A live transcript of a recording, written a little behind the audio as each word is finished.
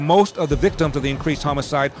Most of the victims of the increased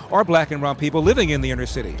homicide are black and brown people living in the inner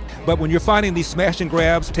city. But when you're finding these smash and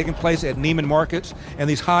grabs taking place at Neiman Markets and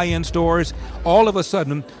these high-end stores, all of a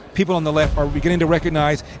sudden, people on the left are beginning to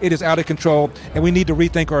recognize it is out of control and we need to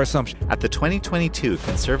rethink our assumptions. At the 2022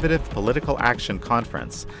 Conservative Political Action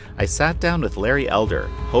Conference, I sat down with Larry Elder,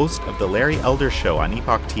 host of The Larry Elder Show on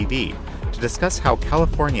Epoch TV, to discuss how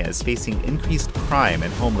California is facing increased crime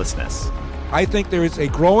and homelessness. I think there is a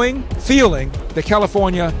growing feeling that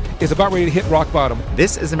California is about ready to hit rock bottom.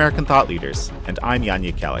 This is American Thought Leaders, and I'm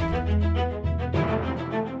Yanya Kelly.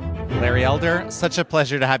 Larry Elder, such a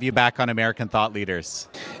pleasure to have you back on American Thought Leaders.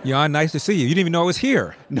 Jan, nice to see you. You didn't even know I was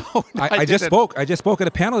here. No, I just spoke. I just spoke at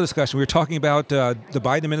a panel discussion. We were talking about the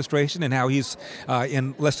Biden administration and how he's,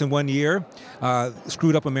 in less than 1 year,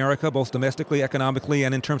 screwed up America, both domestically, economically,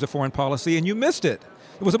 and in terms of foreign policy, and you missed it.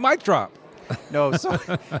 It was a mic drop. No, so,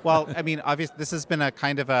 well, I mean, obviously, this has been a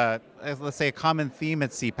kind of let's say, a common theme at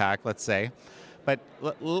CPAC, let's say. But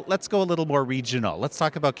let's go a little more regional. Let's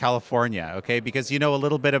talk about California, okay? Because you know a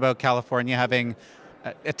little bit about California, having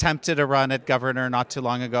attempted a run at governor not too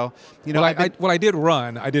long ago. You know, I did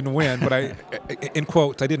run. I didn't win, but in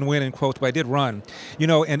quotes, I didn't win in quotes, but I did run. You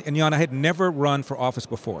know, and Jan, I had never run for office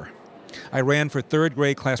before. I ran for third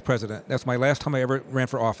grade class president. That's my last time I ever ran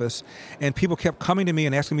for office. And people kept coming to me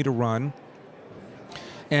and asking me to run.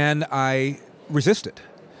 And I resisted.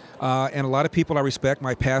 And a lot of people I respect,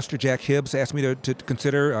 my pastor, Jack Hibbs, asked me to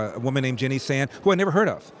consider a woman named Jenny Sand, who I never heard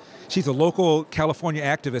of. She's a local California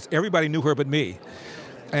activist. Everybody knew her but me.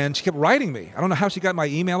 And she kept writing me. I don't know how she got my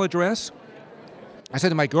email address. I said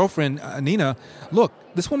to my girlfriend, Nina, look,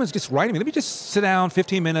 this woman's just writing me. Let me just sit down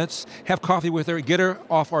 15 minutes, have coffee with her, get her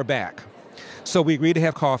off our back. So we agreed to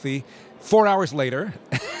have coffee. 4 hours later,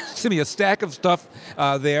 sent me a stack of stuff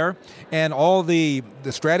there and all the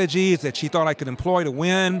strategies that she thought I could employ to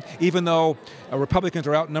win, even though Republicans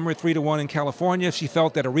are outnumbered 3-1 in California. She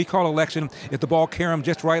felt that a recall election, if the ball caromed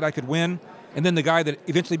just right, I could win. And then the guy that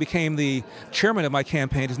eventually became the chairman of my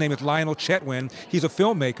campaign, his name is Lionel Chetwin. He's a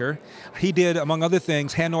filmmaker. He did, among other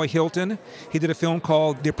things, Hanoi Hilton. He did a film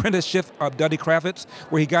called The Apprenticeship of Dudley Kravitz,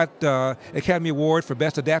 where he got the Academy Award for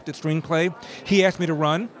Best Adapted Screenplay. He asked me to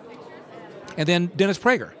run. And then Dennis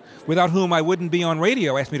Prager, without whom I wouldn't be on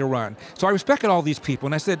radio, asked me to run. So I respected all these people.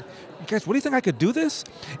 And I said, guys, what do you think I could do this?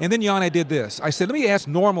 And then, Jan, I did this. I said, let me ask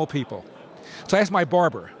normal people. So I asked my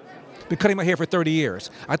barber. Been cutting my hair for 30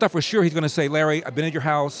 years. I thought for sure he's going to say, Larry, I've been at your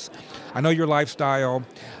house. I know your lifestyle.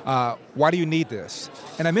 Why do you need this?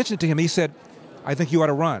 And I mentioned it to him. He said, I think you ought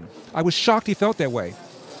to run. I was shocked he felt that way.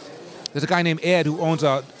 There's a guy named Ed who owns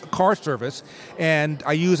a car service, and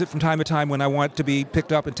I use it from time to time when I want to be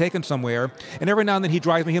picked up and taken somewhere, and every now and then he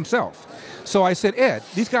drives me himself. So I said, Ed,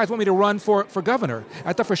 these guys want me to run for governor.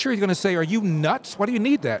 I thought for sure he's going to say, are you nuts? Why do you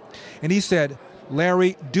need that? And he said,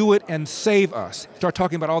 Larry, do it and save us. Start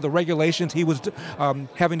talking about all the regulations he was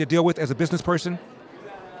having to deal with as a business person.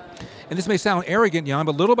 And this may sound arrogant, Jan,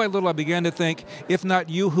 but little by little I began to think, if not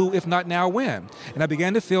you, who, if not now, when? And I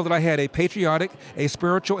began to feel that I had a patriotic, a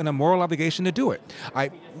spiritual, and a moral obligation to do it.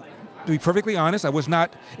 To be perfectly honest, I was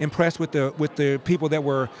not impressed with the people that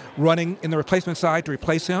were running in the replacement side to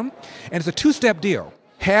replace him. And it's a two-step deal.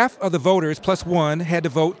 Half of the voters plus one had to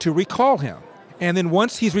vote to recall him. And then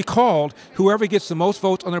once he's recalled, whoever gets the most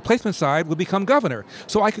votes on the replacement side will become governor.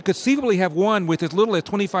 So I could conceivably have won with as little as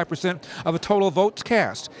 25% of the total votes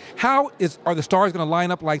cast. How are the stars going to line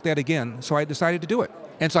up like that again? So I decided to do it.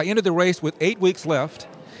 And so I entered the race with 8 weeks left.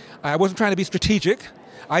 I wasn't trying to be strategic.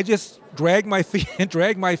 I just dragged my feet,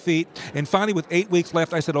 and finally with 8 weeks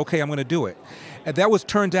left, I said, okay, I'm going to do it. And that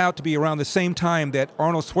turned out to be around the same time that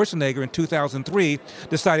Arnold Schwarzenegger in 2003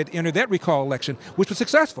 decided to enter that recall election, which was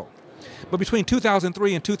successful. But between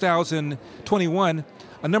 2003 and 2021,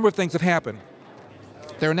 a number of things have happened.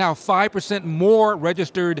 There are now 5% more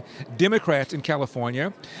registered Democrats in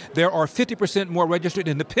California. There are 50% more registered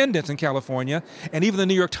independents in California. And even the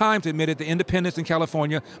New York Times admitted the independents in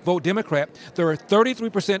California vote Democrat. There are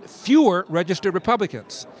 33% fewer registered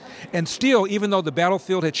Republicans. And still, even though the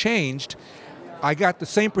battlefield had changed, I got the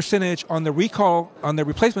same percentage on the recall, on the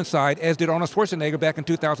replacement side, as did Arnold Schwarzenegger back in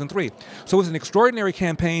 2003. So it was an extraordinary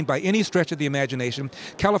campaign by any stretch of the imagination.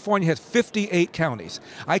 California has 58 counties.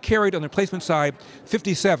 I carried on the replacement side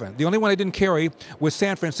 57. The only one I didn't carry was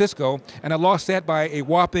San Francisco, and I lost that by a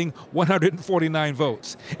whopping 149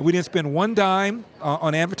 votes. And we didn't spend one dime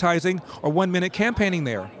on advertising or 1 minute campaigning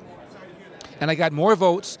there. And I got more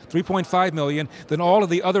votes, 3.5 million, than all of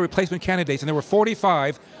the other replacement candidates, and there were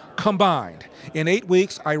 45 combined. In 8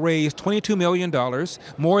 weeks, I raised $22 million,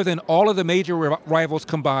 more than all of the major rivals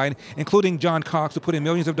combined, including John Cox, who put in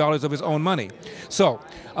millions of dollars of his own money. So,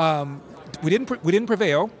 We didn't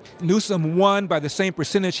prevail. Newsom won by the same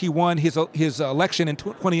percentage he won his election in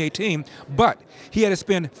 2018, but he had to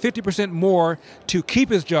spend 50% more to keep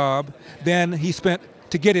his job than he spent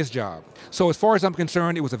to get his job. So as far as I'm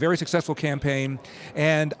concerned, it was a very successful campaign,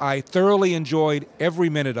 and I thoroughly enjoyed every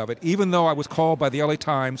minute of it, even though I was called by the LA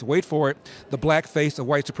Times, wait for it, the black face of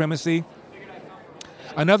white supremacy.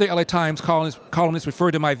 Another LA Times columnist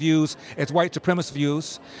referred to my views as white supremacist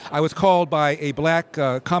views. I was called by a black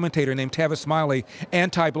commentator named Tavis Smiley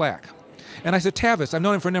anti-black. And I said, Tavis, I've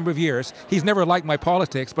known him for a number of years. He's never liked my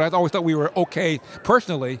politics, but I always thought we were okay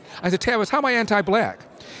personally. I said, Tavis, how am I anti-black?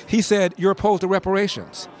 He said, you're opposed to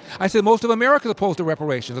reparations. I said, most of America is opposed to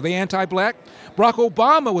reparations. Are they anti-black? Barack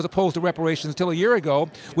Obama was opposed to reparations until a year ago.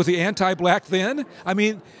 Was he anti-black then? I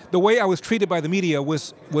mean, the way I was treated by the media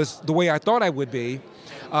was the way I thought I would be,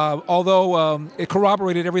 although it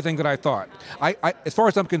corroborated everything that I thought. As far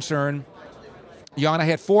as I'm concerned, Jan, I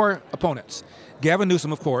had 4 opponents. Gavin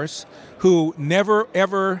Newsom, of course, who never,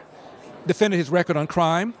 ever defended his record on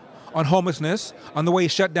crime, on homelessness, on the way he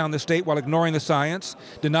shut down the state while ignoring the science,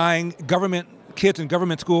 denying kids in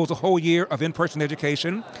government schools a whole year of in-person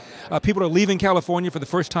education. People are leaving California for the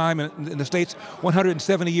first time in the state's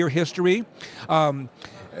 170-year history.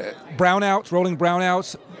 Brownouts, rolling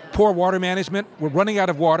brownouts, poor water management. We're running out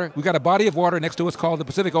of water. We've got a body of water next to us called the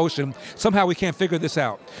Pacific Ocean. Somehow we can't figure this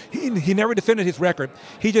out. He never defended his record.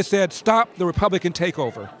 He just said, stop the Republican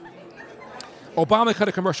takeover. Obama cut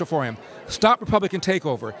a commercial for him. Stop Republican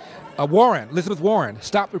takeover. Elizabeth Warren,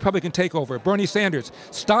 stop Republican takeover. Bernie Sanders,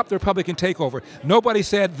 stop the Republican takeover. Nobody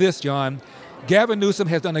said this, John. Gavin Newsom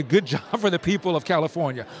has done a good job for the people of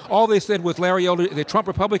California. All they said was Larry Elder is a Trump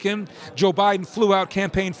Republican. Joe Biden flew out,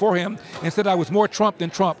 campaigned for him, and said I was more Trump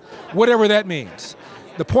than Trump, whatever that means.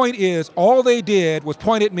 The point is, all they did was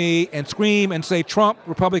point at me and scream and say Trump,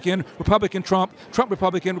 Republican, Republican, Trump, Trump,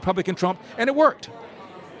 Republican, Republican, Trump, and it worked.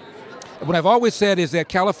 What I've always said is that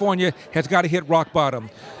California has got to hit rock bottom.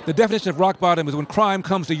 The definition of rock bottom is when crime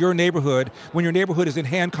comes to your neighborhood, when your neighborhood is in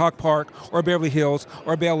Hancock Park or Beverly Hills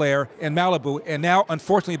or Bel Air and Malibu, and now,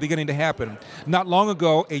 unfortunately, beginning to happen. Not long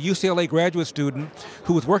ago, a UCLA graduate student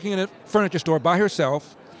who was working in a furniture store by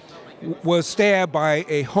herself was stabbed by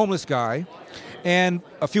a homeless guy. And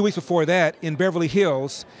a few weeks before that, in Beverly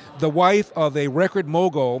Hills, the wife of a record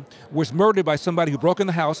mogul was murdered by somebody who broke in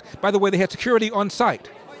the house. By the way, they had security on site.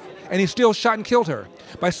 And he still shot and killed her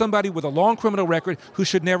by somebody with a long criminal record who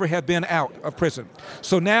should never have been out of prison.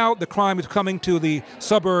 So now the crime is coming to the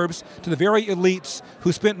suburbs, to the very elites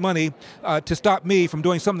who spent money to stop me from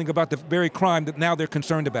doing something about the very crime that now they're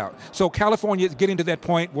concerned about. So California is getting to that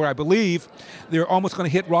point where I believe they're almost going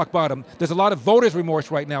to hit rock bottom. There's a lot of voter's remorse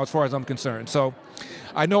right now as far as I'm concerned. So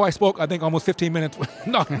I know I spoke, I think, almost 15 minutes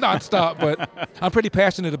nonstop, but I'm pretty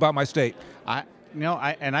passionate about my state. I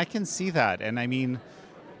can see that. And I mean,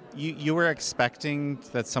 You were expecting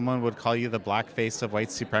that someone would call you the black face of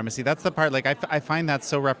white supremacy. That's the part, like, I find that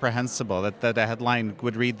so reprehensible that a headline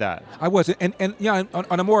would read that. I was. And yeah,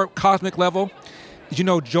 on a more cosmic level, did you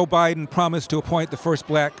know Joe Biden promised to appoint the first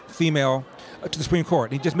black female to the Supreme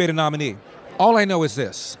Court? He just made a nominee. All I know is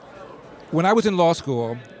this. When I was in law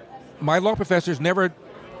school, my law professors never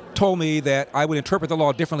told me that I would interpret the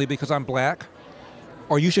law differently because I'm black,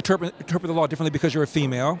 or you should interpret the law differently because you're a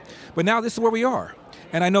female. But now this is where we are.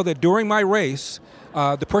 And I know that during my race,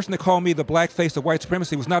 the person that called me the black face of white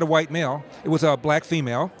supremacy was not a white male. It was a black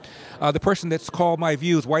female. The person that's called my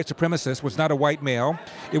views white supremacist was not a white male.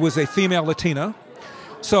 It was a female Latina.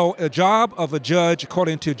 So a job of a judge,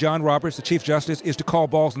 according to John Roberts, the Chief Justice, is to call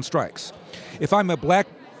balls and strikes. If I'm a black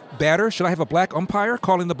batter, should I have a black umpire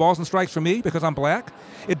calling the balls and strikes for me because I'm black?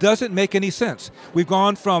 It doesn't make any sense. We've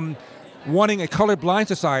gone from wanting a colorblind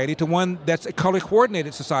society to one that's a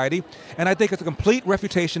color-coordinated society, and I think it's a complete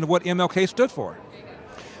refutation of what MLK stood for.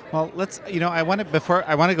 Well, I want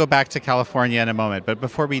to go back to California in a moment, but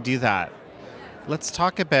before we do that, let's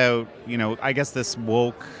talk about, I guess this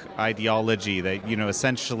woke ideology that,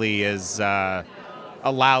 essentially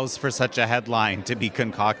allows for such a headline to be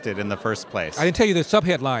concocted in the first place. I didn't tell you the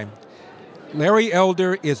subheadline. Larry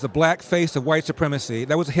Elder is the black face of white supremacy.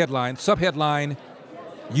 That was a headline. Subheadline,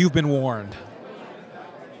 you've been warned.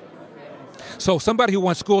 So somebody who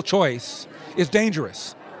wants school choice is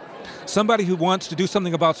dangerous. Somebody who wants to do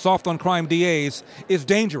something about soft on crime DAs is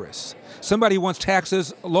dangerous. Somebody who wants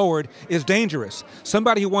taxes lowered is dangerous.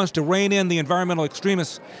 Somebody who wants to rein in the environmental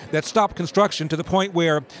extremists that stop construction to the point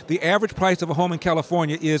where the average price of a home in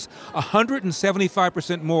California is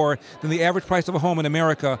 175% more than the average price of a home in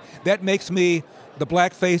America. That makes me the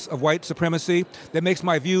black face of white supremacy. That makes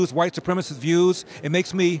my views white supremacist views. It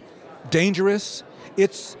makes me dangerous.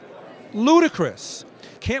 It's ludicrous.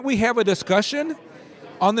 can't we have a discussion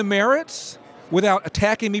on the merits without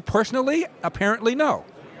attacking me personally? Apparently, no.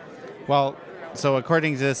 Well, so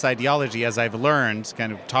according to this ideology, as I've learned,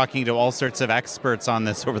 kind of talking to all sorts of experts on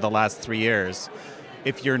this over the last 3 years,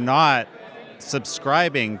 if you're not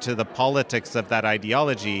subscribing to the politics of that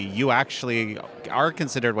ideology, you actually are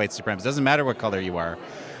considered white supremacist. It doesn't matter what color you are.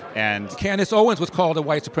 And Candace Owens was called a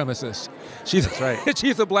white supremacist. That's right.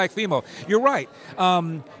 She's a black female. You're right.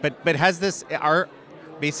 But has this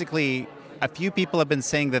basically a few people have been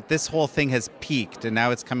saying that this whole thing has peaked and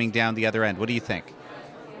now it's coming down the other end. What do you think?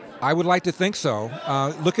 I would like to think so.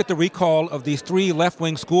 Look at the recall of these 3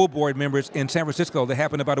 left-wing school board members in San Francisco that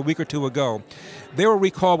happened about a week or 2 ago. They were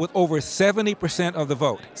recalled with over 70% of the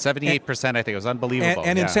vote. 78%, I think. It was unbelievable.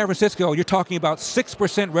 And in San Francisco, you're talking about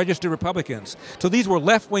 6% registered Republicans. So these were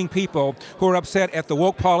left-wing people who are upset at the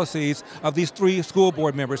woke policies of these 3 school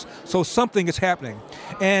board members. So something is happening.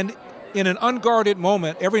 And in an unguarded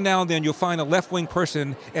moment, every now and then you'll find a left-wing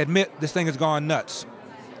person admit this thing has gone nuts.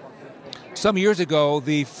 Some years ago,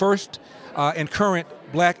 the first and current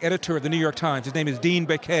black editor of the New York Times, his name is Dean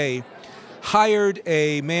Baquet, hired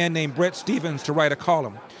a man named Bret Stephens to write a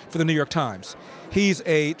column for the New York Times. He's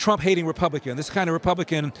a Trump-hating Republican, this kind of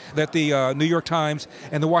Republican that the New York Times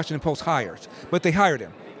and the Washington Post hires. But they hired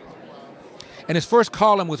him. And his first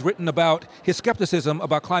column was written about his skepticism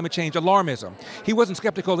about climate change alarmism. He wasn't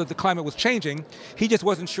skeptical that the climate was changing. He just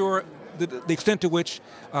wasn't sure the extent to which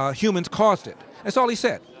humans caused it. That's all he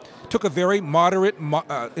said. Took a very moderate,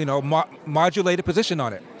 modulated position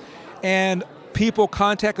on it. And people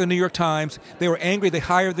contacted the New York Times. They were angry. They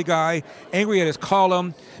hired the guy, angry at his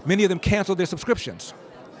column. Many of them canceled their subscriptions.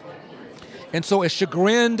 And so a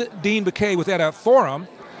chagrined Dean Baquet was at a forum,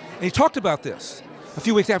 and he talked about this a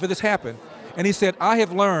few weeks after this happened. And he said, I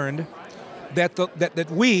have learned that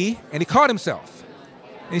we, and he caught himself,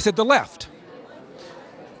 and he said the left,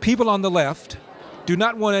 people on the left do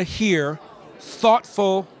not want to hear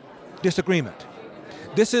thoughtful disagreement.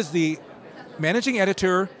 This is the managing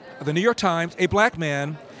editor of the New York Times, a black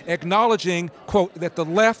man, acknowledging, quote, that the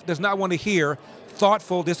left does not want to hear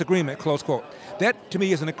thoughtful disagreement, close quote. That, to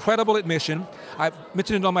me, is an incredible admission. I've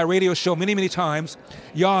mentioned it on my radio show many, many times.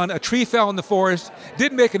 Jan, a tree fell in the forest,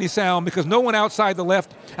 didn't make any sound because no one outside the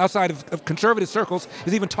left, outside of conservative circles,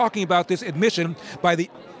 is even talking about this admission by the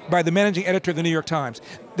managing editor of the New York Times,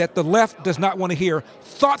 that the left does not want to hear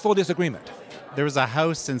thoughtful disagreement. There was a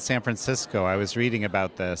house in San Francisco, I was reading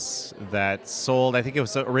about this, that sold, I think it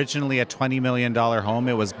was originally a $20 million home.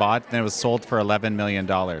 It was bought, and it was sold for $11 million.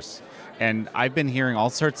 And I've been hearing all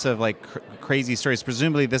sorts of crazy stories.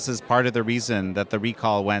 Presumably this is part of the reason that the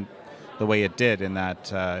recall went the way it did in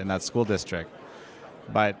that school district.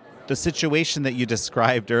 But the situation that you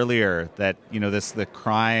described earlier, that the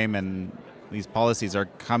crime and these policies are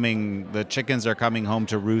coming, the chickens are coming home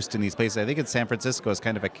to roost in these places. I think in San Francisco is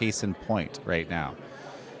kind of a case in point right now.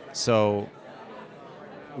 So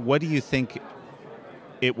what do you think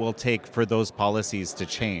it will take for those policies to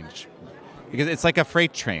change? Because it's like a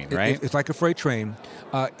freight train, right? It's like a freight train.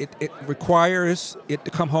 It requires it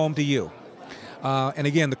to come home to you. And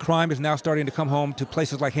again, the crime is now starting to come home to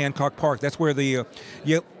places like Hancock Park. That's where the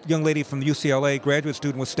young lady from the UCLA graduate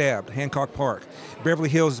student was stabbed, Hancock Park. Beverly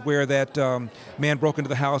Hills is where that man broke into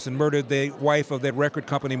the house and murdered the wife of that record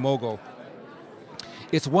company mogul.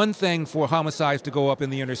 It's one thing for homicides to go up in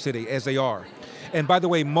the inner city, as they are. And by the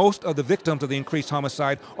way, most of the victims of the increased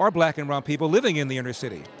homicide are black and brown people living in the inner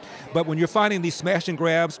city. But when you're finding these smash and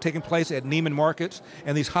grabs taking place at Neiman Markets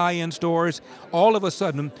and these high-end stores, all of a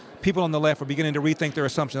sudden, people on the left are beginning to rethink their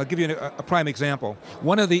assumptions. I'll give you a prime example.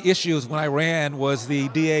 One of the issues when I ran was the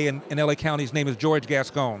DA in LA County. His name is George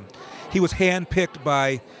Gascon. He was handpicked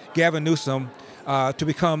by Gavin Newsom to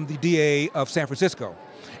become the DA of San Francisco.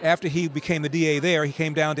 After he became the DA there, he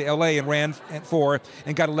came down to LA and ran for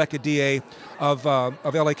and got elected DA of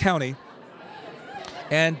LA County.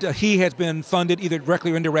 And he has been funded either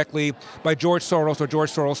directly or indirectly by George Soros or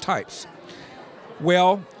George Soros types.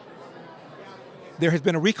 Well, there has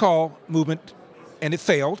been a recall movement, and it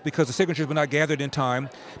failed because the signatures were not gathered in time.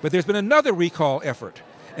 But there's been another recall effort.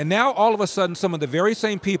 And now, all of a sudden, some of the very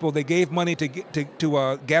same people that gave money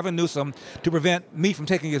to Gavin Newsom to prevent me from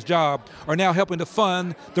taking his job are now helping to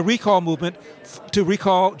fund the recall movement to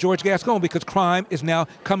recall George Gascon because crime is now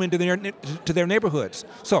coming to their neighborhoods.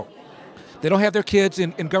 So they don't have their kids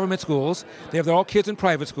in government schools. They have all kids in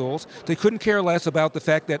private schools. They couldn't care less about the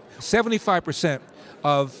fact that 75%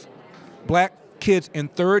 of black kids in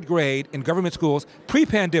third grade in government schools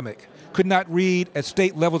pre-pandemic could not read at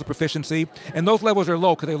state levels of proficiency, and those levels are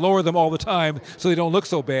low because they lower them all the time so they don't look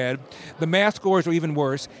so bad. The math scores are even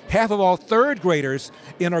worse. Half of all third graders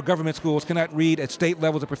in our government schools cannot read at state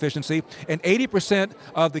levels of proficiency, and 80%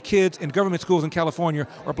 of the kids in government schools in California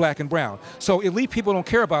are black and brown. So elite people don't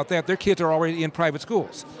care about that. Their kids are already in private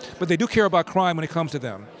schools, but they do care about crime when it comes to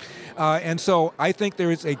them. And so I think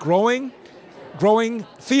there is a growing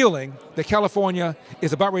feeling that California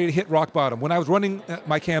is about ready to hit rock bottom. When I was running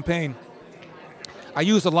my campaign, I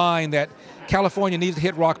used a line that California needs to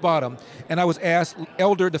hit rock bottom, and I was asked,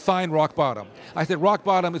 Elder, define rock bottom. I said rock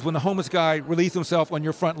bottom is when the homeless guy relieves himself on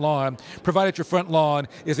your front lawn, provided your front lawn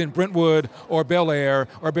is in Brentwood or Bel Air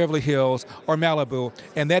or Beverly Hills or Malibu,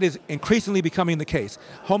 and that is increasingly becoming the case.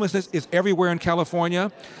 Homelessness is everywhere in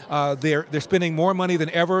California. They're spending more money than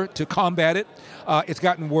ever to combat it. It's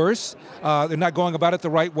gotten worse. They're not going about it the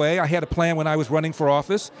right way. I had a plan when I was running for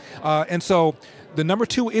office, and so the number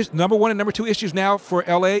one and number two issues now for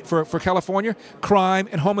LA, for California, crime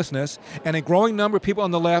and homelessness, and a growing number of people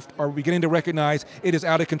on the left are beginning to recognize it is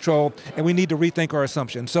out of control, and we need to rethink our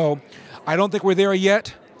assumptions. So I don't think we're there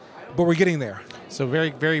yet, but we're getting there. So very,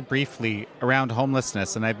 very briefly around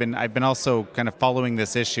homelessness, and I've been also kind of following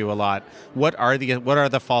this issue a lot. What are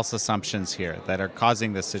the false assumptions here that are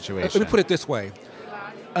causing this situation? Let me put it this way.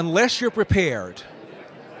 Unless you're prepared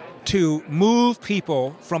to move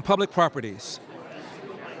people from public properties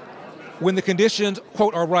when the conditions,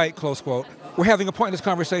 quote, are right, close quote, we're having a pointless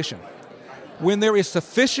conversation. When there is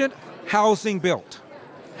sufficient housing built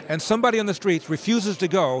and somebody on the streets refuses to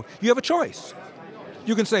go, you have a choice.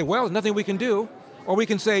 You can say, well, there's nothing we can do, or we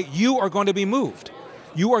can say, you are going to be moved.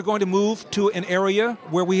 You are going to move to an area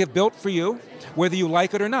where we have built for you, whether you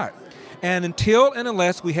like it or not. And until and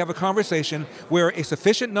unless we have a conversation where a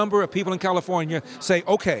sufficient number of people in California say,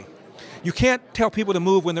 okay, you can't tell people to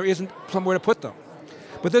move when there isn't somewhere to put them.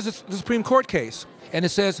 But there's a Supreme Court case, and it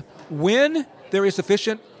says when there is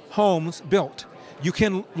sufficient homes built, you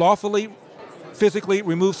can lawfully, physically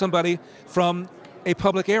remove somebody from a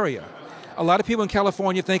public area. A lot of people in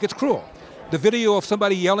California think it's cruel. The video of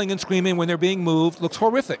somebody yelling and screaming when they're being moved looks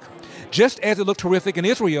horrific. Just as it looked horrific in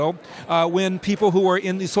Israel when people who were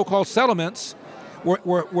in these so-called settlements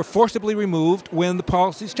were forcibly removed when the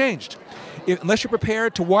policies changed. Unless you're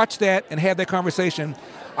prepared to watch that and have that conversation,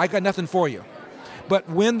 I got nothing for you. But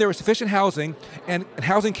when there is sufficient housing, and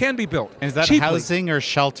housing can be built Is that cheaply, housing or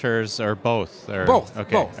shelters or both? Both.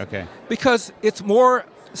 Okay. Both. Okay. Because it's more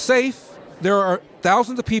safe. There are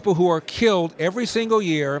thousands of people who are killed every single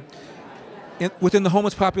year within the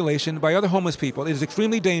homeless population by other homeless people. It is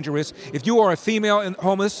extremely dangerous. If you are a female in the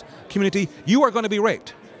homeless community, you are going to be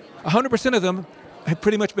raped. 100% of them have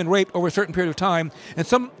pretty much been raped over a certain period of time, and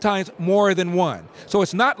sometimes more than one. So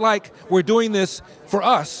it's not like we're doing this for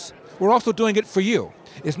us. We're also doing it for you.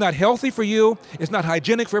 It's not healthy for you. It's not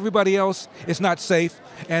hygienic for everybody else. It's not safe.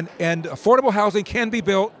 And affordable housing can be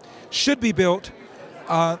built, should be built,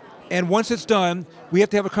 and once it's done, we have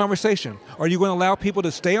to have a conversation. Are you going to allow people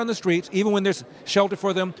to stay on the streets, even when there's shelter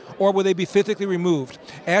for them, or will they be physically removed?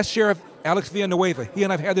 Ask Sheriff Alex Villanueva. He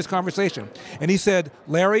and I have had this conversation. And he said,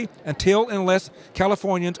 Larry, until and unless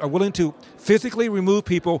Californians are willing to physically remove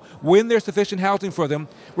people when there's sufficient housing for them,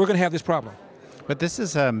 we're going to have this problem. But this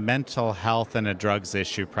is a mental health and a drugs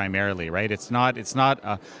issue primarily, right? It's not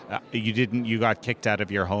you got kicked out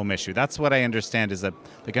of your home issue. That's what I understand is the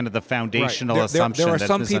kind of the foundational assumption. There are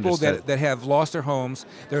some people that have lost their homes.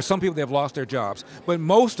 There are some people that have lost their jobs. But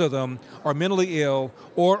most of them are mentally ill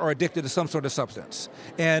or are addicted to some sort of substance.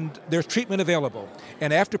 And there's treatment available.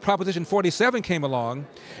 And after Proposition 47 came along,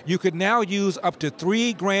 you could now use up to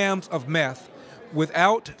 3 grams of meth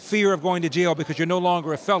without fear of going to jail because you're no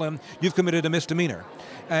longer a felon, you've committed a misdemeanor.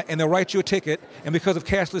 And they'll write you a ticket, and because of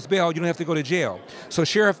cashless bail, you don't have to go to jail. So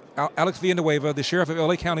Sheriff Alex Villanueva, the sheriff of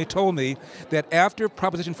LA County, told me that after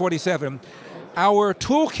Proposition 47, our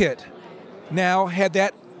toolkit now had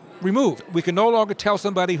that removed. We can no longer tell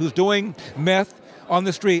somebody who's doing meth on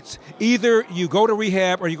the streets, either you go to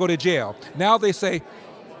rehab or you go to jail. Now they say,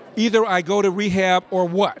 either I go to rehab or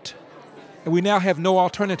what? And we now have no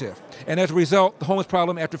alternative. And as a result, the homeless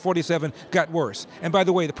problem after 47 got worse. And by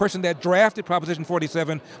the way, the person that drafted Proposition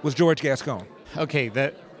 47 was George Gascon. Okay,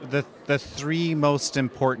 the 3 most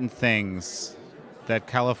important things that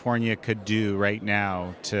California could do right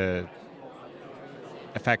now to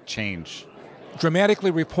affect change. Dramatically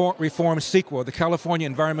reform CEQA, the California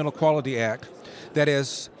Environmental Quality Act, that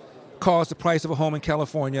is caused the price of a home in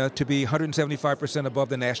California to be 175% above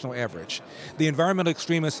the national average. The environmental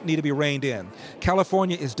extremists need to be reined in.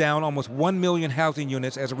 California is down almost 1 million housing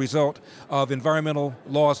units as a result of environmental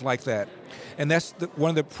laws like that. And that's one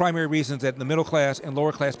of the primary reasons that the middle class and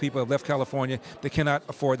lower class people have left California. They cannot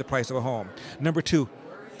afford the price of a home. Number two,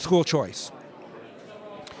 school choice.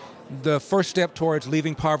 The first step towards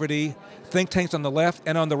leaving poverty, think tanks on the left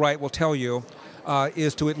and on the right will tell you,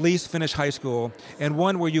 is to at least finish high school, and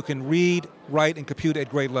one where you can read, write, and compute at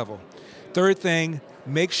grade level. Third thing,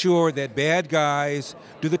 make sure that bad guys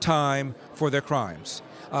do the time for their crimes.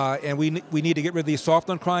 And we need to get rid of these soft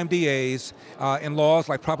on crime DAs and laws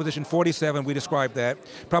like Proposition 47, we described that.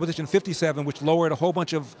 Proposition 57, which lowered a whole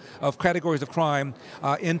bunch of categories of crime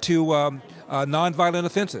into nonviolent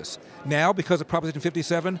offenses. Now, because of Proposition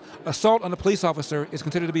 57, assault on a police officer is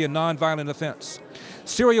considered to be a nonviolent offense.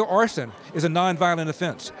 Serial arson is a nonviolent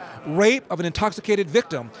offense. Rape of an intoxicated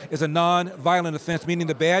victim is a nonviolent offense, meaning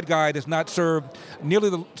the bad guy does not serve nearly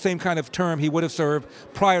the same kind of term he would have served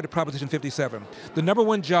prior to Proposition 57. The number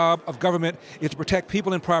one job of government is to protect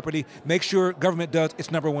people and property, make sure government does its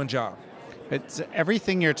number one job. It's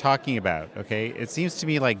everything you're talking about, okay? It seems to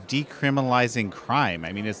me like decriminalizing crime.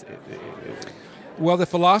 I mean, Well, the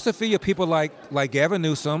philosophy of people like Gavin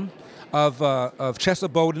Newsom, of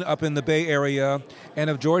Chesa Bowden up in the Bay Area, and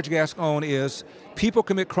of George Gascon is people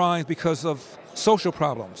commit crimes because of social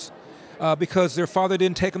problems, because their father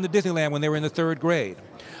didn't take them to Disneyland when they were in the third grade,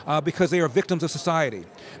 because they are victims of society.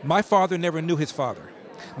 My father never knew his father.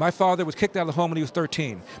 My father was kicked out of the home when he was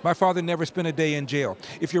 13. My father never spent a day in jail.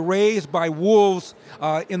 If you're raised by wolves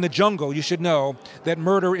in the jungle, you should know that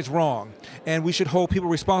murder is wrong, and we should hold people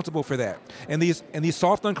responsible for that. And these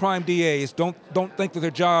soft on crime DAs don't think that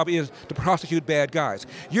their job is to prosecute bad guys.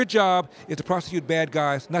 Your job is to prosecute bad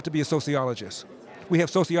guys, not to be a sociologist. We have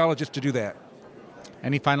sociologists to do that.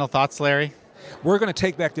 Any final thoughts, Larry? We're going to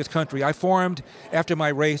take back this country. I formed, after my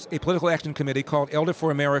race, a political action committee called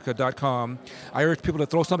elderforamerica.com. I urge people to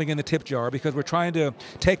throw something in the tip jar because we're trying to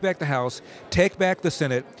take back the House, take back the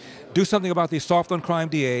Senate, do something about these soft on crime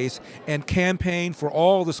DAs, and campaign for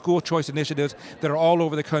all the school choice initiatives that are all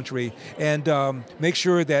over the country, and make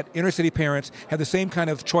sure that inner city parents have the same kind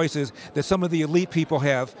of choices that some of the elite people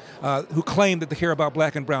have who claim that they care about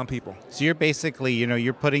black and brown people. So you're basically,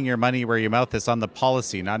 you're putting your money where your mouth is on the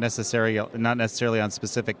policy, not necessarily on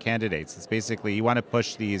specific candidates. It's basically you want to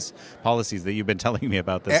push these policies that you've been telling me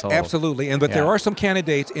about this whole... Absolutely, but there are some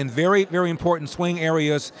candidates in very, very important swing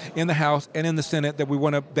areas in the House and in the Senate that we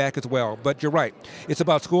want to back as well. But you're right. It's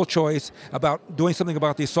about school choice, about doing something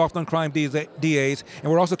about these soft on crime DAs,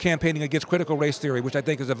 and we're also campaigning against critical race theory, which I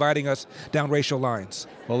think is dividing us down racial lines.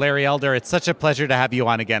 Well, Larry Elder, it's such a pleasure to have you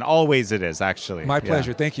on again. Always it is, actually. My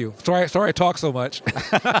pleasure. Thank you. Sorry I talk so much.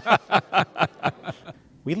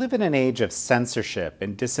 We live in an age of censorship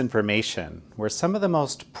and disinformation, where some of the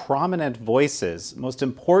most prominent voices, most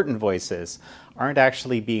important voices, aren't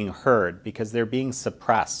actually being heard because they're being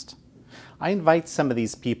suppressed. I invite some of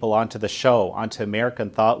these people onto the show, onto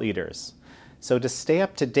American Thought Leaders. So to stay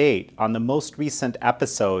up to date on the most recent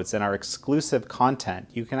episodes and our exclusive content,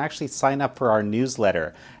 you can actually sign up for our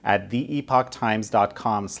newsletter at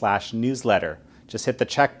theepochtimes.com/newsletter. Just hit the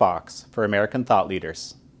checkbox for American Thought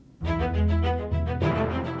Leaders.